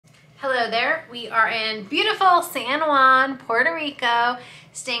Hello there, we are in beautiful San Juan, Puerto Rico,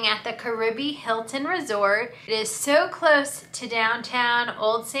 staying at the Caribe Hilton Resort. It is so close to downtown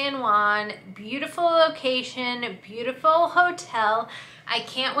Old San Juan, beautiful location, beautiful hotel. I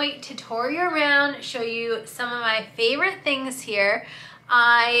can't wait to tour you around, show you some of my favorite things here.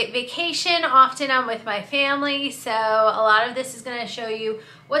 I vacation often. I'm with my family, so a lot of this is going to show you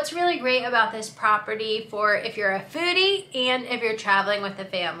what's really great about this property for if you're a foodie and if you're traveling with the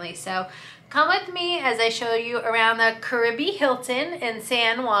family. So come with me as I show you around the Caribe Hilton in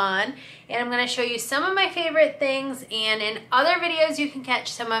San Juan, and I'm going to show you some of my favorite things, and in other videos you can catch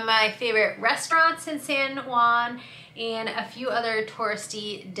some of my favorite restaurants in San Juan and a few other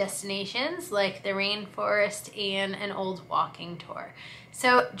touristy destinations like the rainforest and an old walking tour.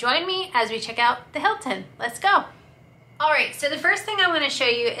 So join me as we check out the Hilton. Let's go. All right, so the first thing I'm going to show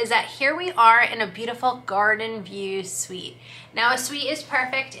you is that here we are in a beautiful garden view suite. Now a suite is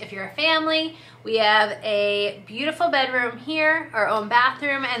perfect if you're a family. We have a beautiful bedroom here, our own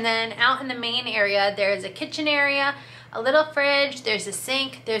bathroom, and then out in the main area there's a kitchen area, a little fridge, there's a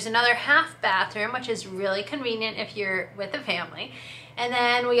sink, there's another half bathroom, which is really convenient if you're with a family. And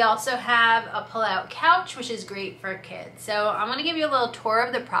then we also have a pull-out couch, which is great for kids. So I'm gonna give you a little tour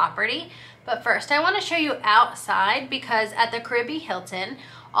of the property, but first I wanna show you outside, because at the Caribe Hilton,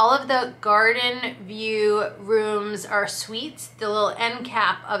 all of the garden view rooms are suites, the little end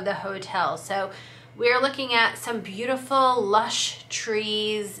cap of the hotel. So we're looking at some beautiful lush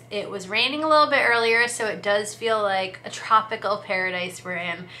trees. It was raining a little bit earlier, so it does feel like a tropical paradise we're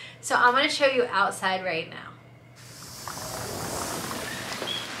in. So I'm gonna show you outside right now.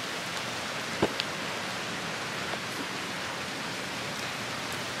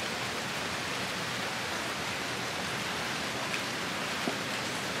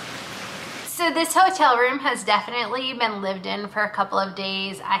 So this hotel room has definitely been lived in for a couple of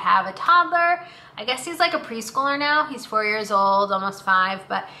days. I have a toddler. I guess he's like a preschooler now. He's 4 years old, almost 5,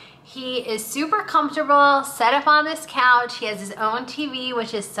 but he is super comfortable, set up on this couch. He has his own TV,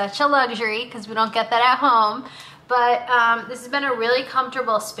 which is such a luxury because we don't get that at home. But this has been a really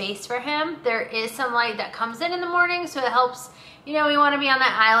comfortable space for him. There is some light that comes in the morning, so it helps. You know, we want to be on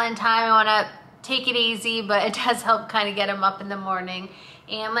that island time. We want to take it easy, but it does help kind of get him up in the morning.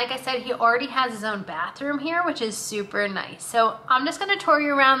 And like I said, he already has his own bathroom here, which is super nice. So I'm just gonna tour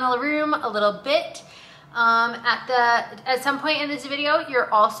you around the room a little bit. At some point in this video,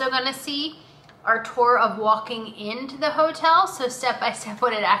 you're also gonna see our tour of walking into the hotel. So step by step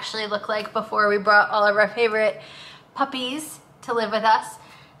what it actually looked like before we brought all of our favorite puppies to live with us.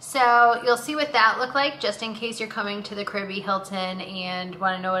 So you'll see what that looked like, just in case you're coming to the Caribe Hilton and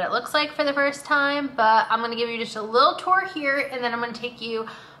want to know what it looks like for the first time. But I'm going to give you just a little tour here, and then I'm going to take you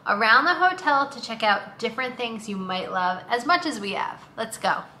around the hotel to check out different things you might love as much as we have. Let's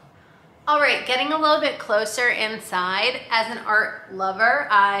go. All right, getting a little bit closer inside. As an art lover,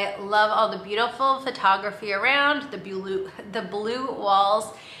 I love all the beautiful photography around, the blue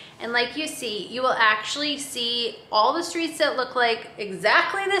walls. And like you see, you will actually see all the streets that look like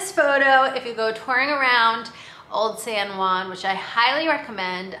exactly this photo if you go touring around Old San Juan, which I highly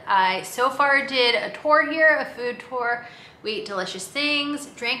recommend. I so far did a tour here, a food tour. We ate delicious things,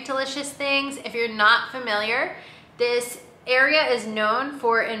 drank delicious things. If you're not familiar, this area is known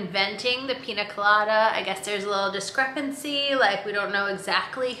for inventing the Pina Colada. I guess there's a little discrepancy, like we don't know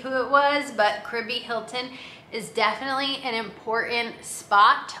exactly who it was, but Caribe Hilton is definitely an important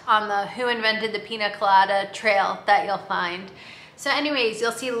spot on the Who Invented the Pina Colada trail that you'll find. So anyways,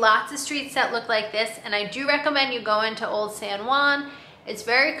 you'll see lots of streets that look like this, and I do recommend you go into Old San Juan. It's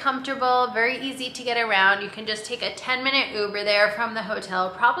very comfortable, very easy to get around. You can just take a 10-minute Uber there from the hotel,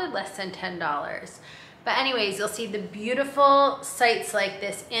 probably less than $10. But anyways, you'll see the beautiful sights like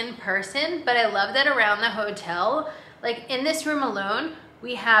this in person, but I love that around the hotel, like in this room alone,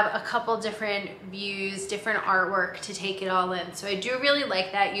 we have a couple different views, different artwork to take it all in. So I do really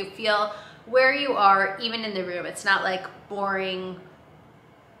like that. You feel where you are, even in the room. It's not like boring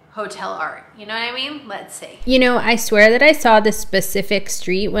hotel art. You know what I mean? Let's see. You know, I swear that I saw this specific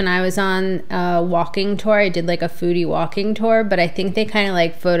street when I was on a walking tour. I did like a foodie walking tour, but I think they kind of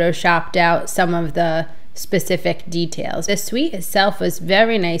like photoshopped out some of the specific details. The suite itself was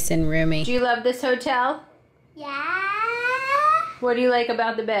very nice and roomy. Do you love this hotel? Yeah. What do you like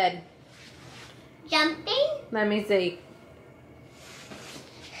about the bed? Jumping. Let me see.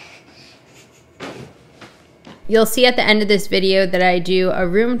 You'll see at the end of this video that I do a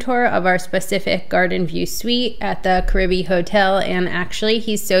room tour of our specific garden view suite at the Caribe Hotel, and actually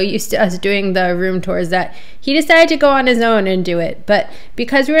he's so used to us doing the room tours that he decided to go on his own and do it. But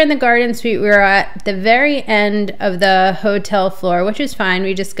because we're in the garden suite, we were at the very end of the hotel floor, which is fine.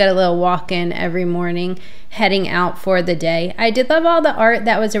 We just got a little walk-in every morning heading out for the day. I did love all the art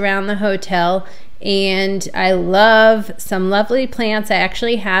that was around the hotel, and I love some lovely plants. I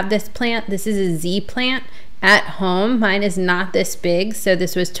actually have this plant. This is a Z plant at home. Mine is not this big, so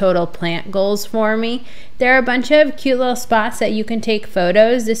this was total plant goals for me. There are a bunch of cute little spots that you can take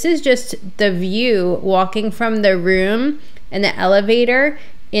photos. This is just the view walking from the room and the elevator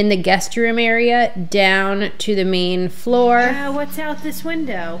in the guest room area down to the main floor. What's out this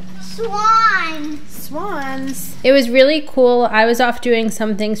window? Swans. Swans. It was really cool. I was off doing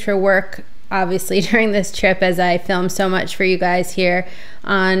some things for work, obviously, during this trip, as I filmed so much for you guys here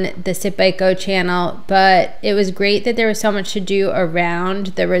on the Sit Bike Go channel, but it was great that there was so much to do around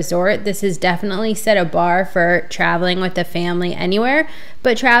the resort. This has definitely set a bar for traveling with the family anywhere,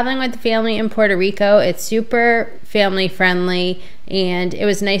 but traveling with the family in Puerto Rico, it's super family friendly, and it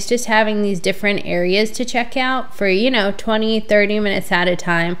was nice just having these different areas to check out for, 20-30 minutes at a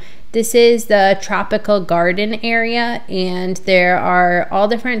time. This is the tropical garden area, and there are all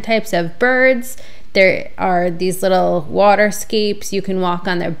different types of birds. There are these little waterscapes. You can walk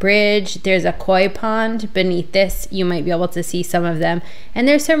on the bridge. There's a koi pond beneath this. You might be able to see some of them. And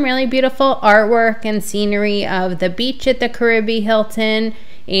there's some really beautiful artwork and scenery of the beach at the Caribe Hilton.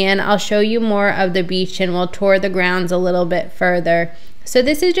 And I'll show you more of the beach, and we'll tour the grounds a little bit further. So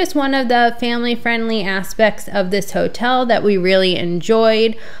this is just one of the family-friendly aspects of this hotel that we really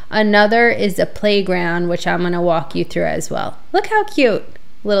enjoyed. Another is the playground, which I'm going to walk you through as well. Look how cute,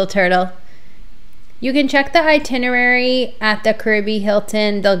 little turtle. You can check the itinerary at the Caribe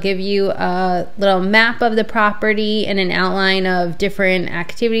Hilton. They'll give you a little map of the property and an outline of different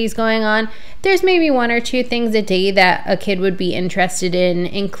activities going on. There's maybe 1 or 2 things a day that a kid would be interested in,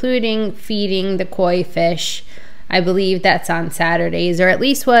 including feeding the koi fish. I believe that's on Saturdays, or at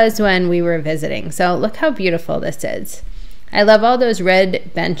least was when we were visiting. So look how beautiful this is. I love all those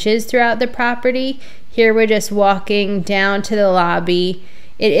red benches throughout the property. Here we're just walking down to the lobby.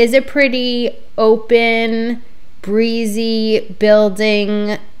 It is a pretty open, breezy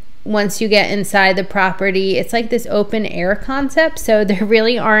building once you get inside the property. It's like this open air concept, so there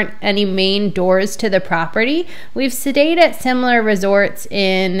really aren't any main doors to the property. We've stayed at similar resorts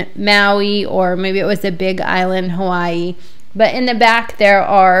in Maui, or maybe it was the Big Island, Hawaii. But in the back there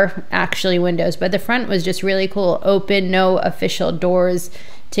are actually windows, but the front was just really cool, open, no official doors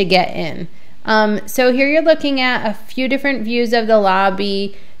to get in. So here you're looking at a few different views of the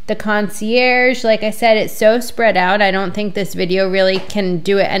lobby. The concierge, like I said, it's so spread out. I don't think this video really can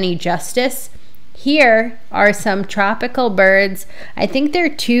do it any justice. Here are some tropical birds. I think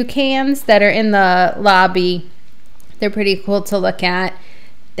they're toucans that are in the lobby. They're pretty cool to look at.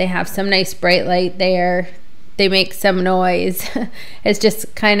 They have some nice bright light there. They make some noise. It's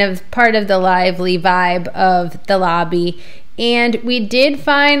just kind of part of the lively vibe of the lobby. And we did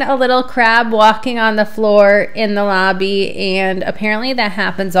find a little crab walking on the floor in the lobby, and apparently that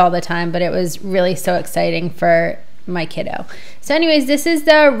happens all the time, but it was really so exciting for my kiddo. So anyways, this is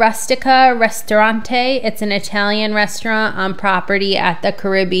the Rustica Ristorante. It's an Italian restaurant on property at the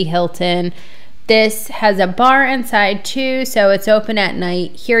Caribe Hilton. This has a bar inside too, so it's open at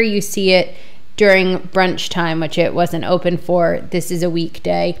night. Here you see it during brunch time, which it wasn't open for. This is a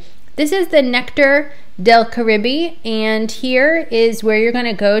weekday. This is the Nectar Del Caribe, and here is where you're going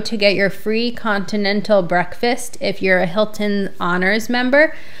to go to get your free Continental Breakfast if you're a Hilton Honors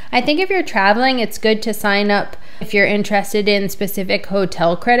member. I think if you're traveling, it's good to sign up if you're interested in specific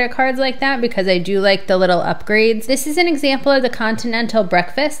hotel credit cards like that, because I do like the little upgrades. This is an example of the Continental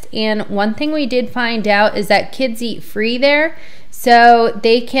Breakfast, and one thing we did find out is that kids eat free there. So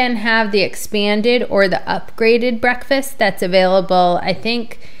they can have the expanded or the upgraded breakfast that's available. I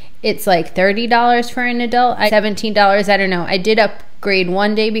think it's like $30 for an adult, $17, I don't know. I did upgrade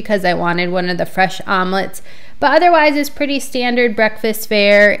one day because I wanted one of the fresh omelets, but otherwise it's pretty standard breakfast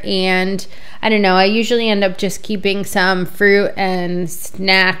fare. And I don't know, I usually end up just keeping some fruit and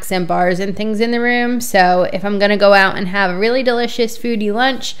snacks and bars and things in the room. So if I'm gonna go out and have a really delicious foodie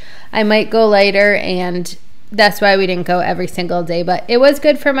lunch, I might go lighter, and that's why we didn't go every single day. But it was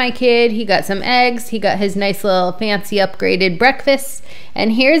good for my kid. He got some eggs. He got his nice little fancy upgraded breakfast.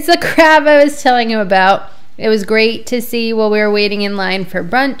 And here's the crab I was telling him about. It was great to see while we were waiting in line for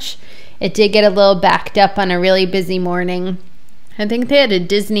brunch. It did get a little backed up on a really busy morning. I think they had a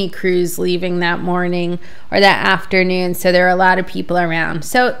Disney cruise leaving that morning or that afternoon, so there are a lot of people around.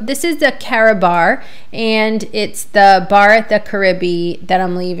 So this is the Caribar, and it's the bar at the Caribe that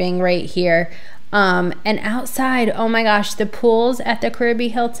I'm leaving right here. And outside, oh my gosh, the pools at the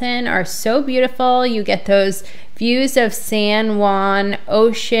Caribe Hilton are so beautiful. You get those views of San Juan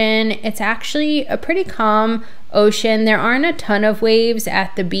ocean. It's actually a pretty calm ocean. There aren't a ton of waves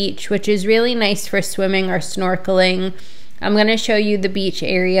at the beach, which is really nice for swimming or snorkeling. I'm going to show you the beach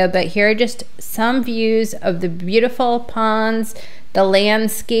area, but here are just some views of the beautiful ponds, the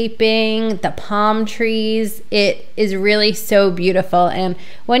landscaping, the palm trees. It is really so beautiful. And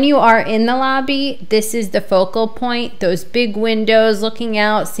when you are in the lobby, this is the focal point. Those big windows looking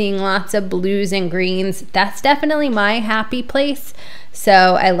out, seeing lots of blues and greens. That's definitely my happy place.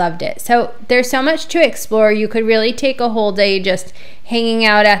 So I loved it. So there's so much to explore. You could really take a whole day just hanging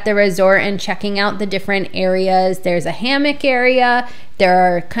out at the resort and checking out the different areas. There's a hammock area. There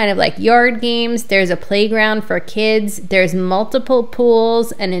are kind of like yard games. There's a playground for kids. There's multiple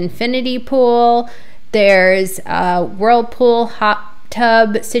pools, an infinity pool. There's a whirlpool hot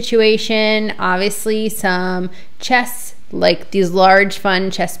tub situation. Obviously some chess, like these large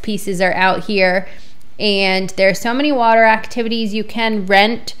fun chess pieces are out here. And there's so many water activities. You can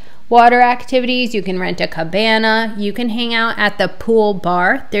rent water activities. You can rent a cabana. You can hang out at the pool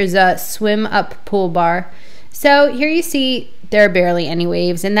bar. There's a swim up pool bar. So here you see there are barely any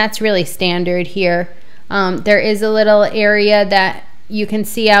waves, and that's really standard here. There is a little area that you can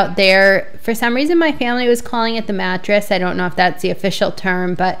see out there. For some reason, my family was calling it the mattress. I don't know if that's the official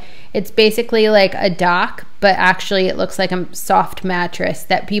term, but it's basically like a dock, but actually it looks like a soft mattress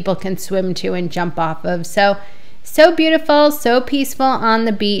that people can swim to and jump off of. So beautiful, so peaceful on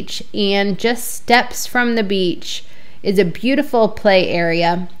the beach, and just steps from the beach is a beautiful play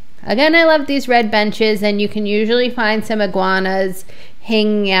area. Again, I love these red benches, and you can usually find some iguanas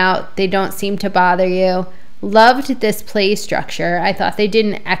hanging out. They don't seem to bother you. Loved this play structure. I thought they did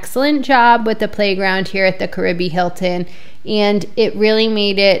an excellent job with the playground here at the Caribe Hilton, and it really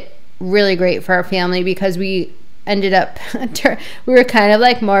made it really great for our family because we ended up, we were kind of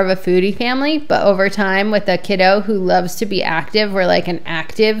like more of a foodie family, but over time with a kiddo who loves to be active, we're like an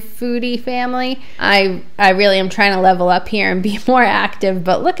active foodie family. I really am trying to level up here and be more active,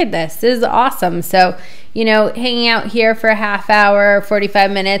 but look at this. This is awesome. So, you know, hanging out here for a half hour,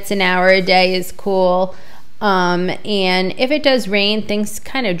 45 minutes, an hour a day is cool. And if it does rain, things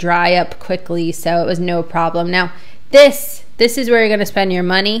kind of dry up quickly, so it was no problem. Now, this is where you're going to spend your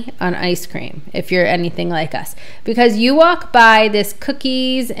money on ice cream, if you're anything like us. Because you walk by this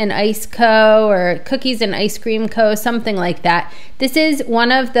Cookies and Ice Co. or Cookies and Ice Cream Co., something like that. This is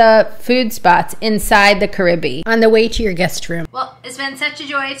one of the food spots inside the Caribe on the way to your guest room. Well, it's been such a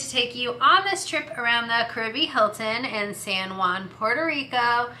joy to take you on this trip around the Caribe Hilton in San Juan, Puerto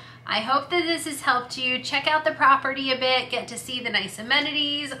Rico. I hope that this has helped you check out the property a bit, get to see the nice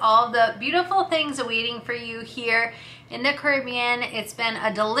amenities, all the beautiful things awaiting for you here in the Caribbean. It's been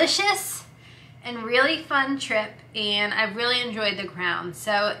a delicious and really fun trip, and I've really enjoyed the ground.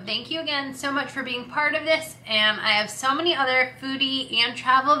 So thank you again so much for being part of this, and I have so many other foodie and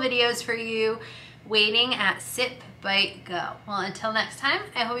travel videos for you waiting at Sip, Bite, Go. Well, until next time,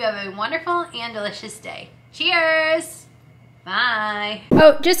 I hope you have a wonderful and delicious day. Cheers! Bye.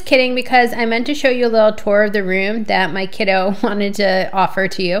 Oh, just kidding, because I meant to show you a little tour of the room that my kiddo wanted to offer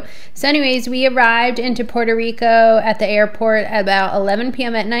to you. So anyways, we arrived into Puerto Rico at the airport about 11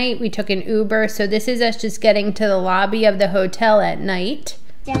 p.m. at night. We took an Uber. So this is us just getting to the lobby of the hotel at night.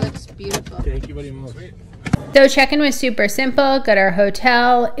 It looks beautiful. Thank you very much. So check-in was super simple. Got our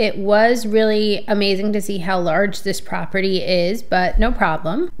hotel. It was really amazing to see how large this property is, but no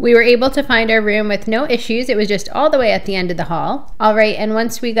problem. We were able to find our room with no issues. It was just all the way at the end of the hall. All right, and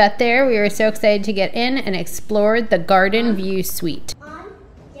once we got there, we were so excited to get in and explore the Garden View Suite.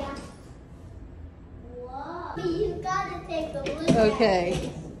 You gotta take a look.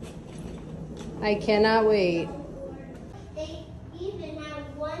 Okay. I cannot wait. They even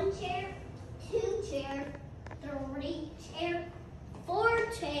have 1 chair, 2 chairs, 3 chairs, 4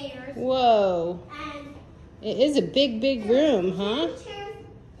 chairs. Whoa. And It is a big room, huh? 2 chairs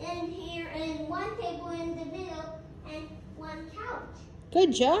in here and 1 table in the middle and 1 couch.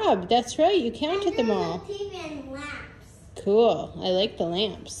 Good job. That's right. You counted them all. And there's a TV and lamps. Cool. I like the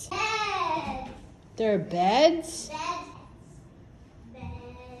lamps. Beds. There are beds? Beds.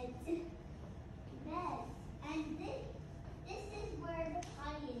 And this is where the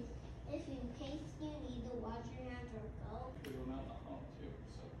potty is. If in case you need the washer now to go. We went out the hall too,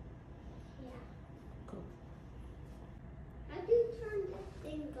 so. Yeah. Cool. How do you turn this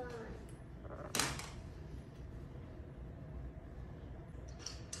thing on?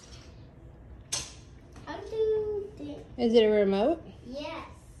 Is it a remote? Yes.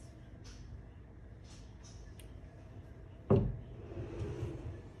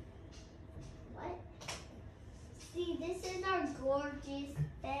 What? See, this is our gorgeous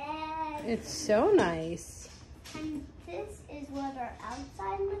bed. It's so nice. And this is what our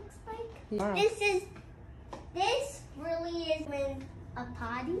outside looks like. Wow. This really is with a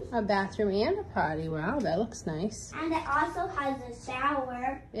potty. A bathroom and a potty. Wow, that looks nice. And it also has a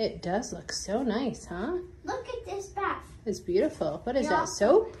shower. It does look so nice, huh? Look at this bath. It's beautiful. What is It that, also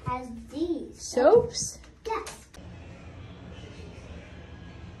soap? has these. Soaps? Yes.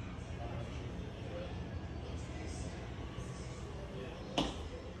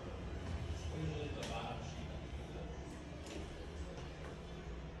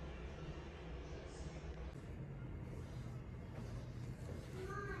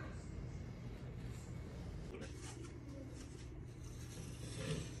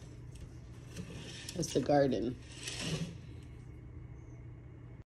 It's the garden.